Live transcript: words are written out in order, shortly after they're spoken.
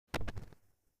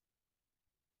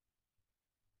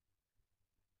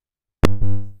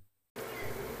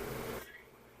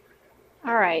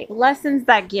right, lessons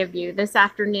that give you this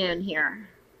afternoon here.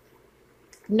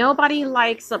 Nobody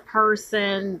likes a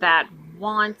person that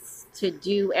wants to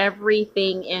do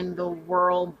everything in the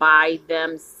world by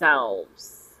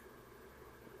themselves.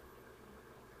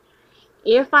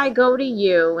 If I go to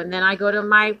you and then I go to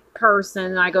my person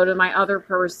and I go to my other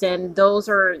person,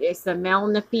 it's the male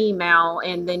and the female,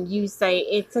 and then you say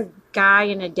it's a guy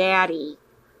and a daddy,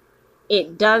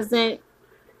 it doesn't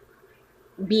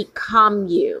become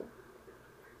you.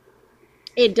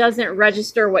 It doesn't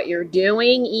register what you're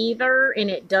doing either, and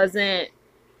it doesn't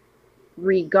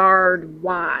regard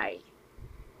why.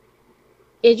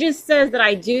 It just says that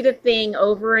I do the thing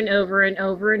over and over and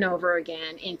over and over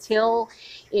again until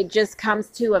it just comes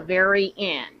to a very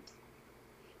end.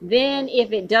 Then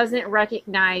if it doesn't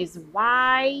recognize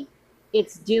why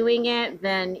it's doing it,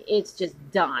 then it's just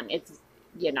done. It's,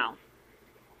 you know,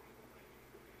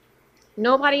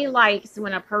 nobody likes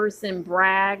when a person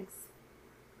brags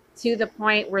to the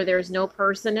point where there's no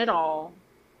person at all.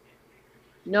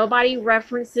 Nobody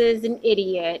references an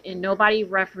idiot, and nobody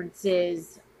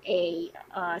references a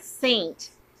saint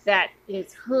that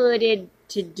is hooded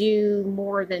to do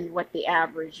more than what the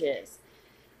average is.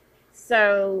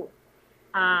 So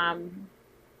I'm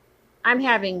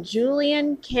having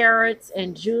julienne carrots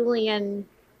and julienne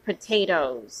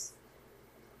potatoes.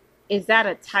 Is that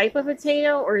a type of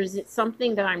potato, or is it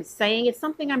something that I'm saying? It's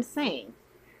something I'm saying.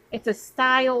 It's a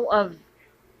style of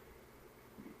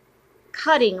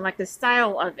cutting, like the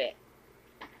style of it.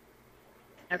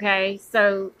 Okay,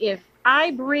 so if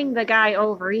I bring the guy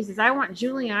over, he says, I want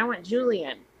julienne, I want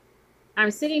julienne.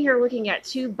 I'm sitting here looking at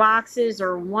 2 boxes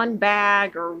or 1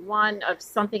 bag or one of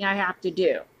something I have to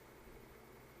do.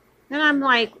 Then I'm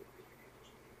like,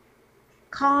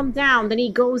 calm down. Then he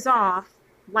goes off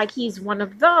like he's one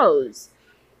of those.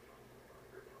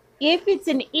 If it's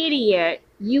an idiot,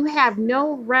 you have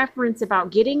no reference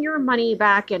about getting your money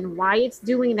back and why it's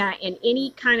doing that in any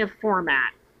kind of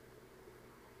format.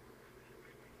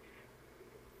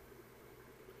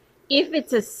 If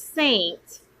it's a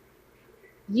saint,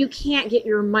 you can't get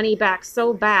your money back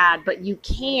so bad, but you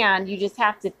can. You just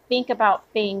have to think about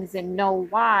things and know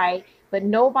why, but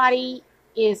nobody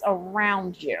is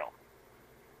around you.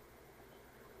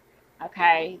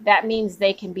 Okay, that means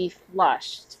they can be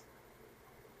flushed.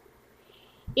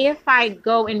 If I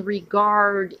go and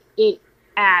regard it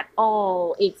at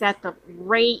all, it's at the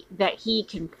rate that he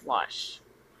can flush.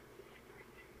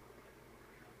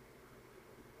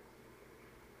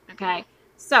 Okay,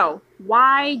 so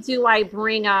why do I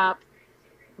bring up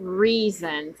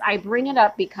reasons? I bring it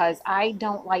up because I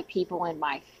don't like people in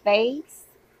my face.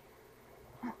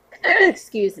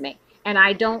 Excuse me. And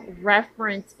I don't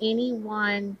reference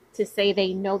anyone to say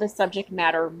they know the subject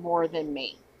matter more than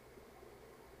me.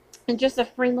 And just a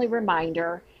friendly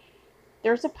reminder,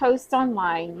 there's a post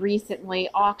online recently,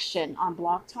 auction on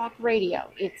Blog Talk Radio.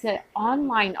 It's an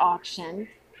online auction.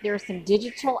 There's some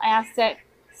digital assets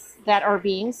that are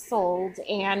being sold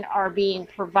and are being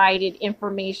provided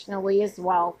informationally as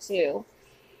well too.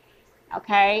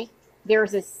 Okay,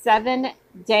 there's a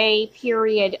 7-day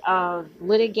period of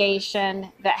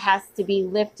litigation that has to be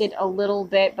lifted a little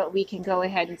bit, but we can go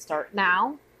ahead and start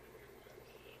now.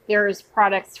 There's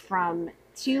products from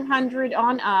 200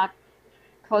 on up,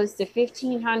 close to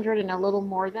 1,500 and a little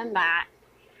more than that.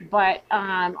 But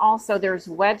also there's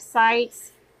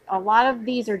websites. A lot of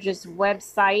these are just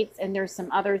websites, and there's some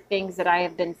other things that I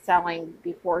have been selling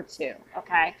before too.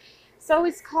 Okay, so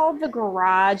it's called The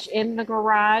Garage, in the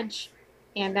Garage,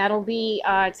 and that'll be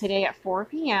today at 4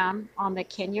 p.m. on the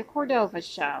Cordova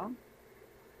Show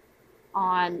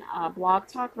on Blog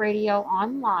Talk Radio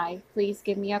on live. Please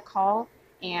give me a call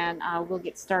and we'll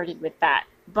get started with that.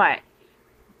 But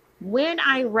when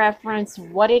I reference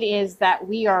what it is that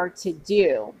we are to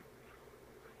do,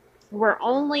 we're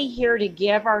only here to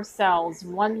give ourselves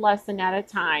one lesson at a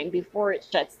time before it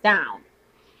shuts down.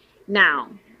 Now,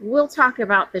 we'll talk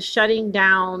about the shutting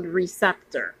down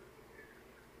receptor.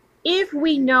 If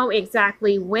we know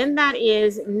exactly when that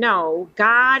is, no,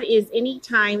 God is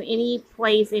anytime, any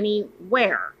place,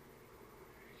 anywhere.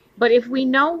 But if we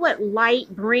know what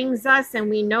light brings us and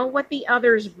we know what the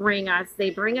others bring us, they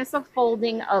bring us a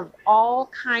folding of all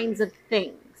kinds of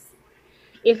things.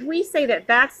 If we say that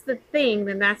that's the thing,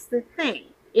 then that's the thing.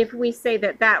 If we say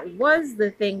that that was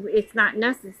the thing, it's not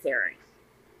necessary.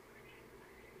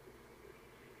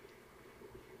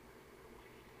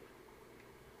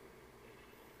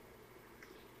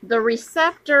 The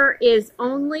receptor is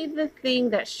only the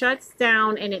thing that shuts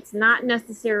down, and it's not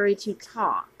necessary to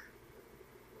talk.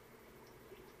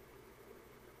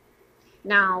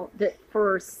 Now,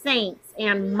 for saints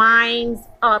and minds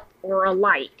up or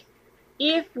alike,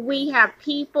 if we have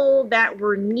people that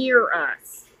were near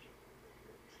us.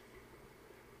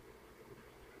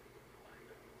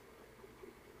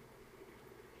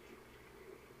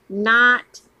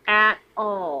 Not at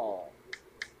all.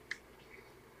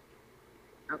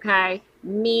 Okay?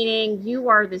 Meaning you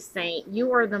are the saint,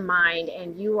 you are the mind,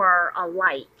 and you are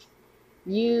alike.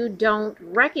 You don't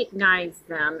recognize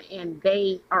them, and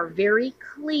they are very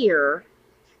clear,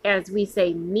 as we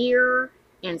say, mirror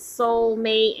and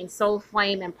soulmate and soul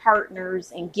flame and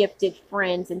partners and gifted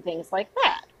friends and things like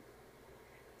that.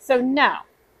 So, no.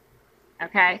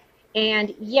 Okay?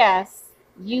 And yes,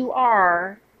 you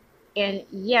are. And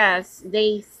yes,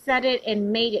 they said it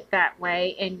and made it that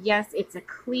way. And yes, it's a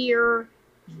clear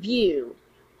view,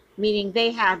 meaning they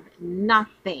have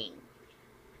nothing.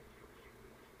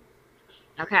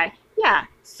 Okay? Yeah.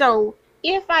 So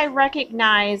if I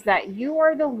recognize that you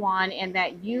are the one and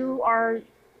that you are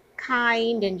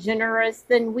kind and generous,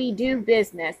 then we do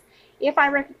business. If I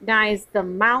recognize the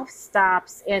mouth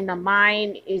stops and the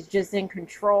mind is just in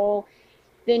control,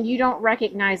 then you don't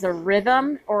recognize a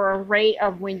rhythm or a rate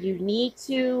of when you need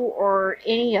to or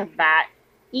any of that.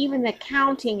 Even the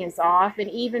counting is off, and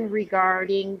even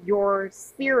regarding your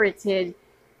spirited,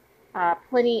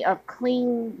 plenty of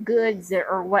clean goods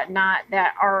or whatnot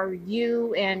that are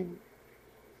you and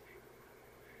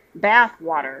bath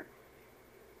water.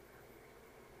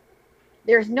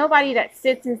 There's nobody that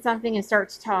sits in something and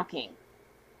starts talking.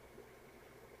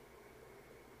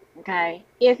 Okay,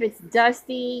 if it's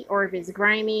dusty or if it's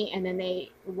grimy and then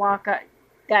they walk up,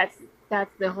 that's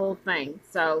the whole thing.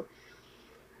 So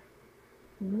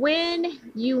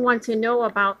when you want to know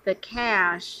about the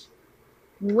cash,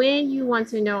 when you want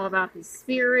to know about the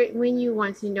spirit, when you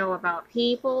want to know about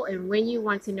people, and when you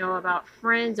want to know about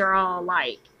friends are all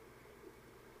alike.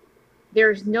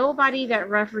 There's nobody that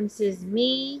references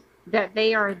me that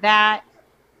they are that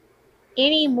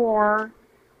any more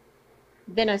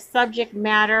than a subject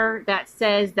matter that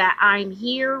says that I'm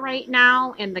here right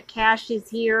now and the cash is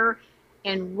here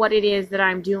and what it is that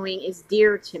I'm doing is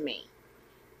dear to me.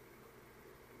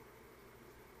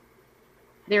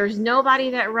 There's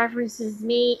nobody that references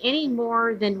me any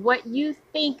more than what you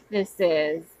think this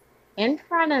is in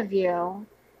front of you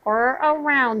or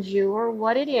around you or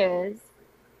what it is.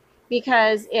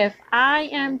 Because if I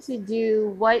am to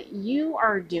do what you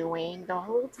are doing the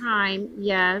whole time,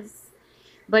 yes.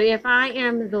 But if I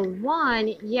am the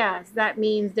one, yes, that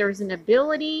means there's an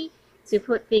ability to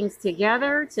put things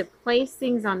together, to place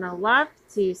things on the left,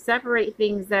 to separate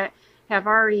things that have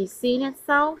already seen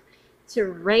itself, to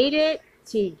rate it,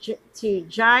 to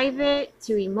jive it,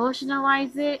 to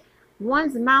emotionalize it.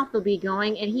 One's mouth will be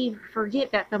going and he'd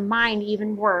forget that the mind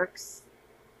even works.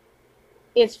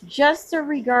 It's just a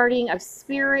regarding of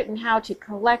spirit and how to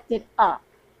collect it up.